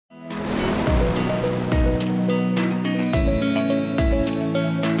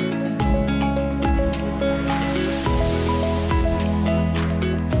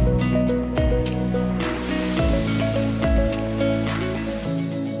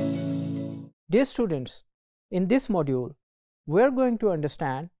Dear students, in this module, we are going to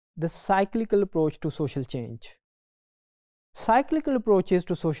understand the cyclical approach to social change. Cyclical approaches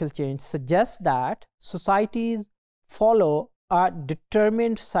to social change suggest that societies follow a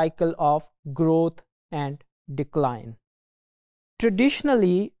determined cycle of growth and decline.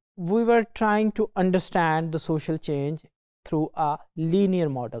 Traditionally, we were trying to understand the social change through a linear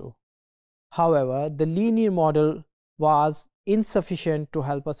model. However, the linear model was insufficient to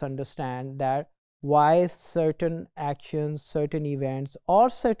help us understand that why certain actions, certain events, or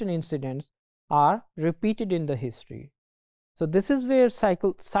certain incidents are repeated in the history. So this is where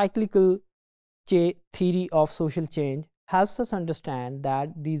cyclical theory of social change helps us understand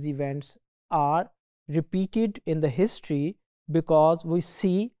that these events are repeated in the history because we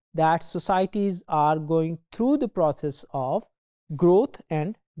see that societies are going through the process of growth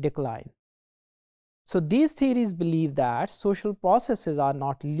and decline. So these theories believe that social processes are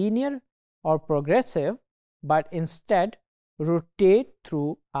not linear or progressive, but instead rotate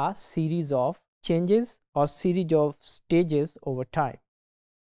through a series of changes or series of stages over time.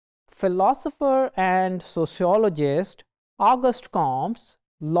 Philosopher and sociologist Auguste Comte's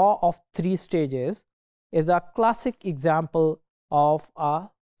law of 3 stages is a classic example of a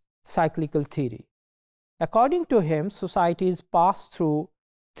cyclical theory. According to him, societies pass through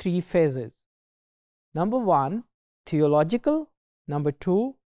 3 phases. Number 1, theological, number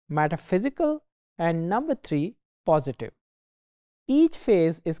 2, metaphysical, and number 3, positive. Each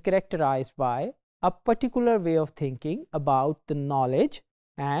phase is characterized by a particular way of thinking about the knowledge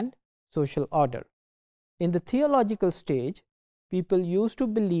and social order. In the theological stage, people used to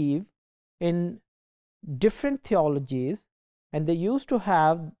believe in different theologies, and they used to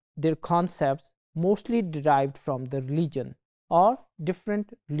have their concepts mostly derived from the religion or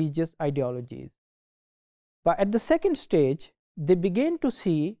different religious ideologies. But at the second stage, they begin to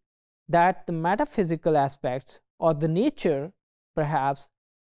see that the metaphysical aspects or the nature perhaps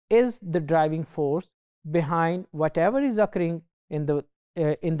is the driving force behind whatever is occurring in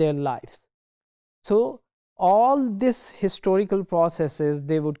their lives. So all these historical processes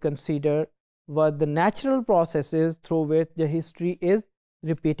they would consider were the natural processes through which the history is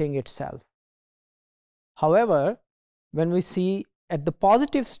repeating itself. However, when we see at the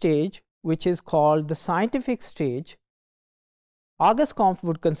positive stage, which is called the scientific stage, Auguste Comte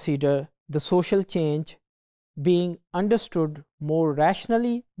would consider the social change being understood more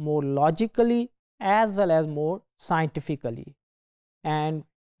rationally, more logically, as well as more scientifically. And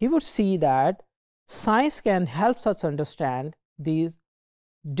he would see that science can help us understand these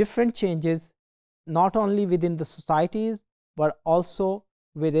different changes not only within the societies but also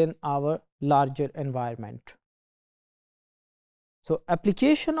within our larger environment. So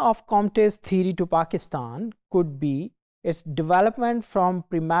application of Comte's theory to Pakistan could be its development from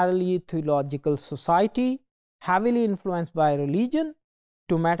primarily theological society, heavily influenced by religion,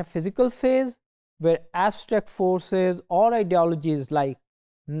 to metaphysical phase, where abstract forces or ideologies like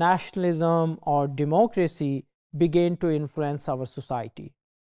nationalism or democracy began to influence our society.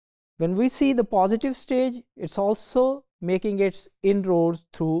 When we see the positive stage, it's also making its inroads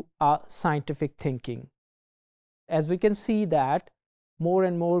through scientific thinking. As we can see that more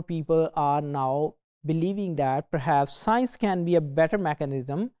and more people are now believing that perhaps science can be a better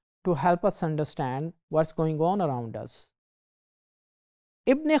mechanism to help us understand what's going on around us.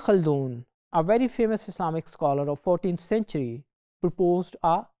 Ibn Khaldun, a very famous Islamic scholar of 14th century, proposed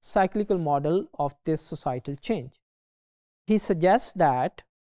a cyclical model of this societal change. He suggests that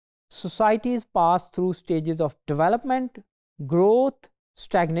societies pass through stages of development, growth,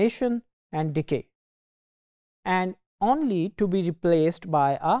 stagnation, and decay, and only to be replaced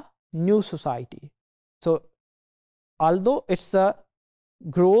by a new society. So although it's a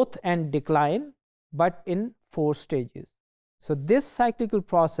growth and decline, but in 4 stages. So this cyclical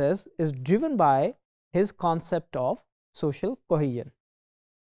process is driven by his concept of social cohesion.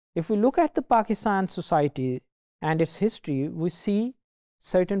 If we look at the Pakistan society and its history, we see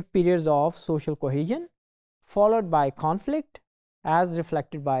certain periods of social cohesion followed by conflict as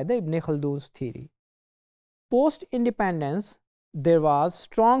reflected by the Ibn Khaldun's theory. Post-independence, there was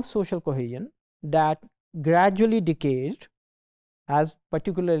strong social cohesion that gradually decayed, as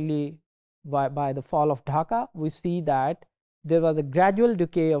particularly by the fall of Dhaka, we see that there was a gradual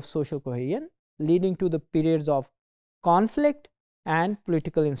decay of social cohesion leading to the periods of conflict and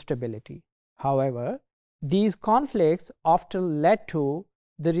political instability. However, these conflicts often led to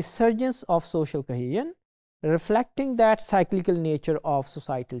the resurgence of social cohesion, reflecting that cyclical nature of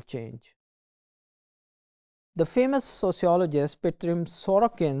societal change. The famous sociologist Petrim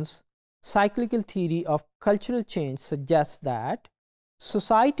Sorokin's cyclical theory of cultural change suggests that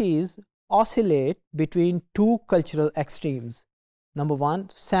societies oscillate between two cultural extremes. Number one,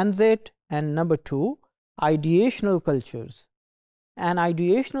 sensate, and number two, ideational cultures. An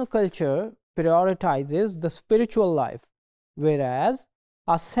ideational culture prioritizes the spiritual life, whereas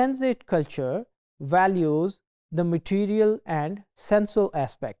a sensate culture values the material and sensual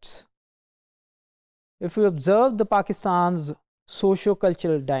aspects. If we observe the Pakistan's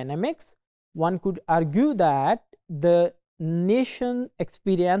socio-cultural dynamics, one could argue that the nation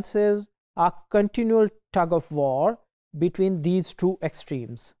experiences a continual tug of war between these two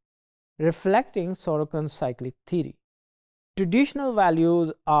extremes, reflecting Sorokin's cyclic theory. Traditional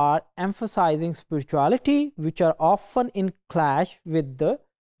values are emphasizing spirituality, which are often in clash with the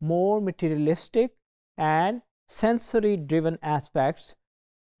more materialistic and sensory driven aspects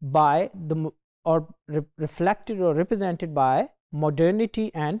reflected or represented by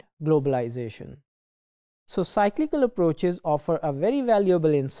modernity and globalization. So cyclical approaches offer a very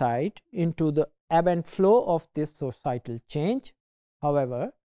valuable insight into the ebb and flow of this societal change.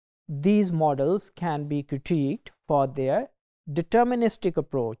 However, these models can be critiqued for their deterministic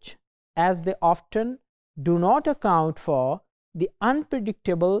approach, as they often do not account for the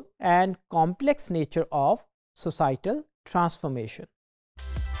unpredictable and complex nature of societal transformation.